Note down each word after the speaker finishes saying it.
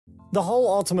The whole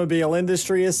automobile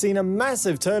industry has seen a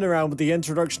massive turnaround with the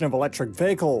introduction of electric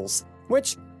vehicles,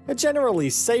 which are generally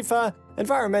safer,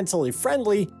 environmentally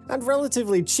friendly, and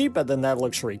relatively cheaper than their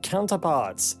luxury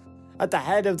counterparts. At the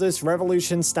head of this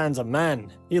revolution stands a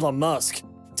man, Elon Musk.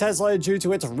 Tesla, due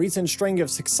to its recent string of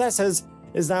successes,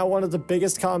 is now one of the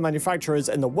biggest car manufacturers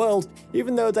in the world,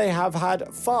 even though they have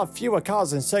had far fewer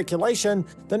cars in circulation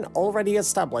than already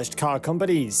established car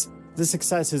companies. The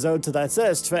success is owed to their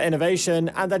thirst for innovation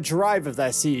and the drive of their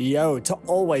CEO to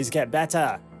always get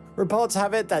better. Reports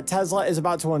have it that Tesla is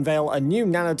about to unveil a new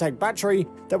nanotech battery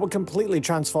that will completely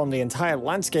transform the entire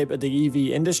landscape of the EV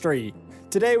industry.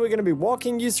 Today we're going to be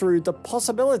walking you through the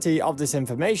possibility of this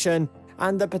information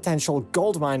and the potential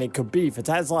goldmine it could be for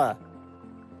Tesla.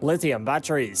 Lithium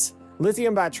batteries.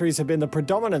 Lithium batteries have been the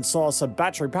predominant source of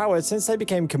battery power since they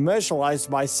became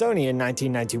commercialized by Sony in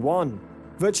 1991.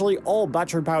 Virtually all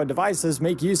battery-powered devices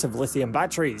make use of lithium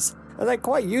batteries, and they're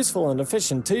quite useful and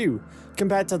efficient too.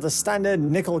 Compared to the standard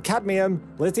nickel-cadmium,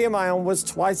 lithium-ion was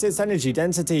twice its energy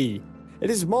density. It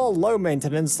is more low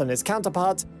maintenance than its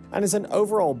counterpart, and is an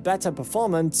overall better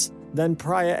performance than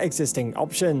prior existing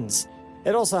options.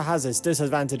 It also has its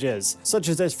disadvantages, such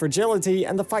as its fragility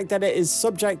and the fact that it is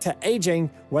subject to aging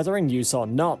whether in use or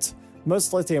not.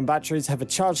 Most lithium batteries have a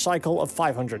charge cycle of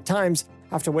 500 times,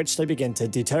 after which they begin to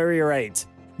deteriorate.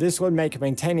 This would make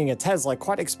maintaining a Tesla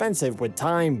quite expensive with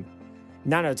time.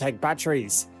 Nanotech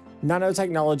batteries.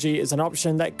 Nanotechnology is an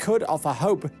option that could offer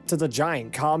hope to the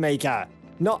giant car maker,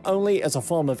 not only as a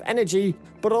form of energy,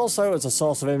 but also as a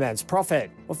source of immense profit.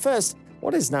 Well, first,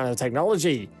 what is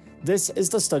nanotechnology? This is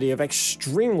the study of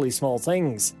extremely small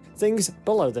things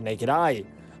below the naked eye.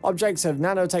 Objects of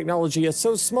nanotechnology are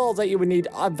so small that you would need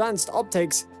advanced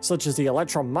optics, such as the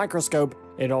electron microscope,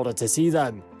 in order to see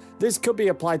them. This could be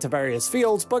applied to various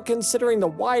fields, but considering the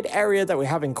wide area that we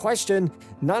have in question,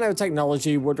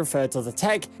 nanotechnology would refer to the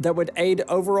tech that would aid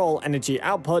overall energy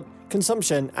output,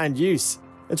 consumption, and use.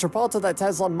 It's reported that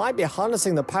Tesla might be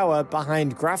harnessing the power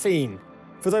behind graphene.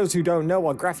 For those who don't know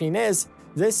what graphene is,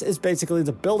 this is basically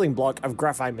the building block of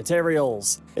graphite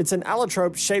materials. It's an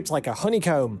allotrope shaped like a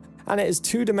honeycomb, and it is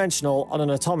two-dimensional on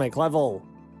an atomic level.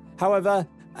 However,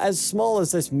 as small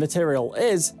as this material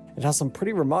is, it has some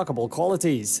pretty remarkable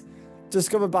qualities.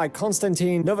 Discovered by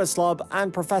Konstantin Novoslov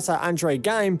and Professor Andrei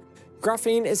Geim,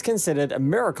 graphene is considered a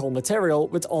miracle material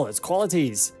with all its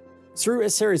qualities. Through a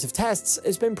series of tests,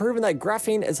 it's been proven that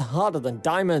graphene is harder than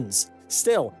diamonds.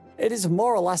 Still, it is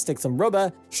more elastic than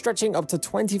rubber, stretching up to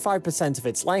 25% of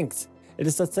its length. It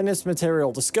is the thinnest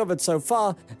material discovered so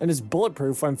far and is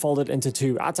bulletproof when folded into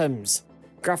two atoms.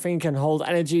 Graphene can hold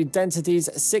energy densities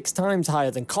 6 times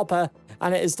higher than copper,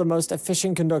 and it is the most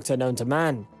efficient conductor known to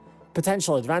man.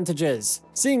 Potential advantages.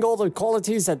 Seeing all the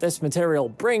qualities that this material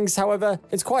brings, however,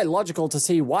 it's quite logical to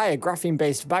see why a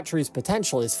graphene-based battery's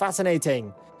potential is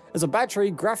fascinating. As a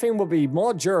battery, graphene will be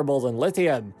more durable than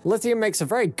lithium. Lithium makes a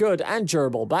very good and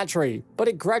durable battery, but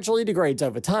it gradually degrades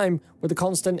over time with the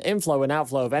constant inflow and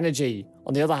outflow of energy.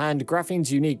 On the other hand,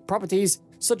 graphene's unique properties,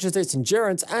 such as its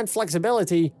endurance and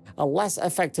flexibility, are less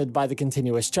affected by the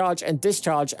continuous charge and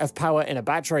discharge of power in a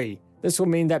battery. This will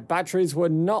mean that batteries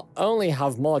would not only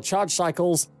have more charge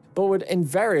cycles, but would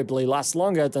invariably last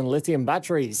longer than lithium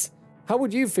batteries. How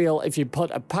would you feel if you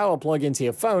put a power plug into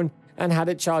your phone and had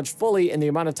it charged fully in the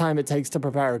amount of time it takes to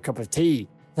prepare a cup of tea?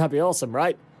 That'd be awesome,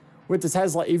 right? With the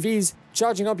Tesla EVs,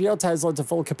 charging up your Tesla to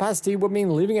full capacity would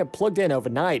mean leaving it plugged in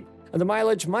overnight, and the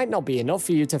mileage might not be enough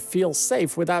for you to feel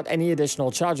safe without any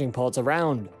additional charging ports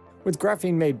around. With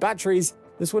graphene-made batteries,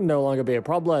 this would no longer be a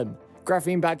problem.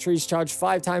 Graphene batteries charge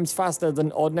 5 times faster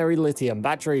than ordinary lithium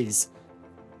batteries.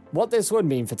 What this would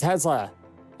mean for Tesla.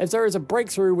 If there is a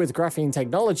breakthrough with graphene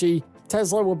technology,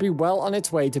 Tesla will be well on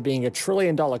its way to being a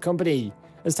trillion-dollar company.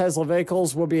 As Tesla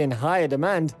vehicles will be in higher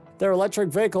demand, their electric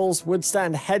vehicles would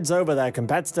stand heads over their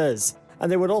competitors,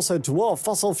 and they would also dwarf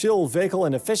fossil fuel vehicle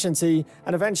in efficiency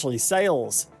and eventually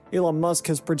sales. Elon Musk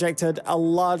has projected a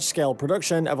large-scale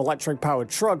production of electric-powered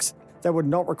trucks that would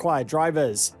not require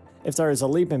drivers. If there is a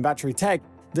leap in battery tech,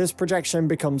 this projection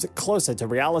becomes closer to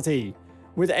reality.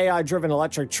 With AI-driven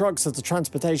electric trucks as a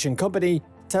transportation company,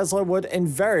 Tesla would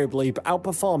invariably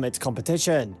outperform its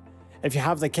competition. If you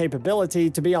have the capability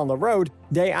to be on the road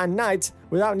day and night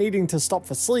without needing to stop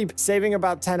for sleep, saving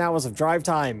about 10 hours of drive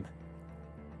time.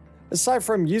 Aside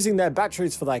from using their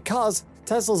batteries for their cars,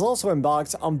 Tesla's also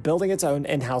embarked on building its own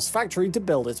in-house factory to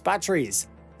build its batteries.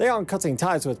 They aren't cutting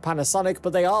ties with Panasonic,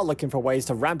 but they are looking for ways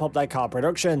to ramp up their car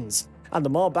productions. And the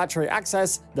more battery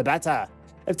access, the better.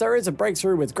 If there is a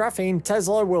breakthrough with graphene,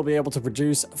 Tesla will be able to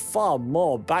produce far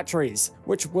more batteries,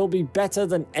 which will be better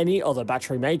than any other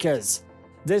battery makers.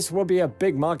 This would be a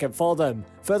big market for them,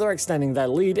 further extending their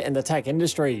lead in the tech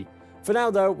industry. For now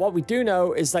though, what we do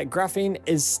know is that graphene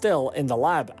is still in the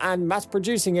lab, and mass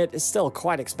producing it is still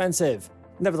quite expensive.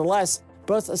 Nevertheless,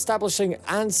 both establishing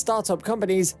and startup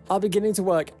companies are beginning to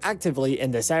work actively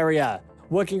in this area,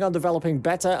 working on developing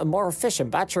better and more efficient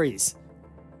batteries.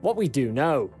 What we do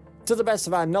know. To the best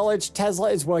of our knowledge,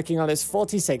 Tesla is working on its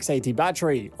 4680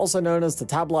 battery, also known as the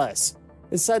tabless.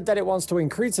 It's said that it wants to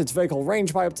increase its vehicle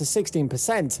range by up to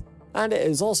 16%, and it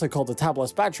is also called the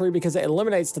tabless battery because it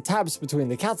eliminates the tabs between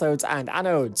the cathodes and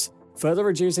anodes, further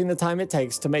reducing the time it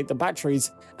takes to make the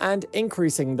batteries and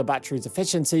increasing the battery's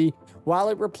efficiency, while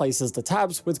it replaces the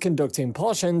tabs with conducting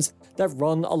portions that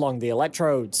run along the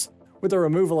electrodes. With the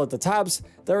removal of the tabs,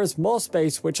 there is more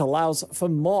space which allows for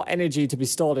more energy to be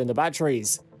stored in the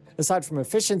batteries. Aside from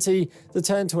efficiency, the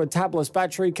turn to a tabless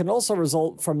battery can also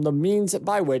result from the means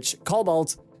by which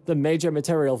cobalt, the major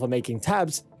material for making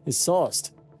tabs, is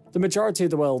sourced. The majority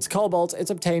of the world's cobalt is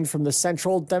obtained from the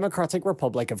Central Democratic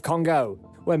Republic of Congo,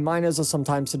 where miners are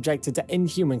sometimes subjected to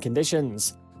inhuman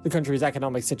conditions. The country's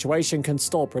economic situation can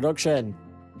stall production.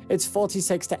 Its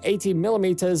 46 to 80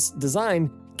 mm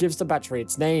design gives the battery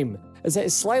its name, as it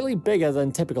is slightly bigger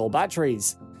than typical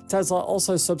batteries. Tesla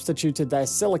also substituted their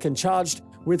silicon charged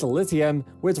with lithium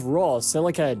with raw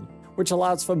silicon, which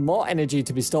allows for more energy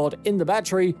to be stored in the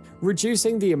battery,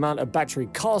 reducing the amount of battery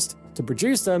cost to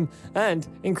produce them and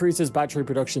increases battery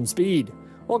production speed.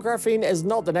 While graphene is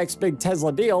not the next big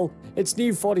Tesla deal, its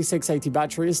new 4680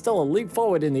 battery is still a leap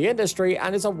forward in the industry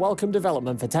and is a welcome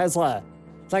development for Tesla.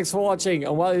 Thanks for watching,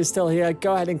 and while you're still here,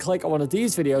 go ahead and click on one of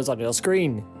these videos on your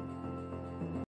screen.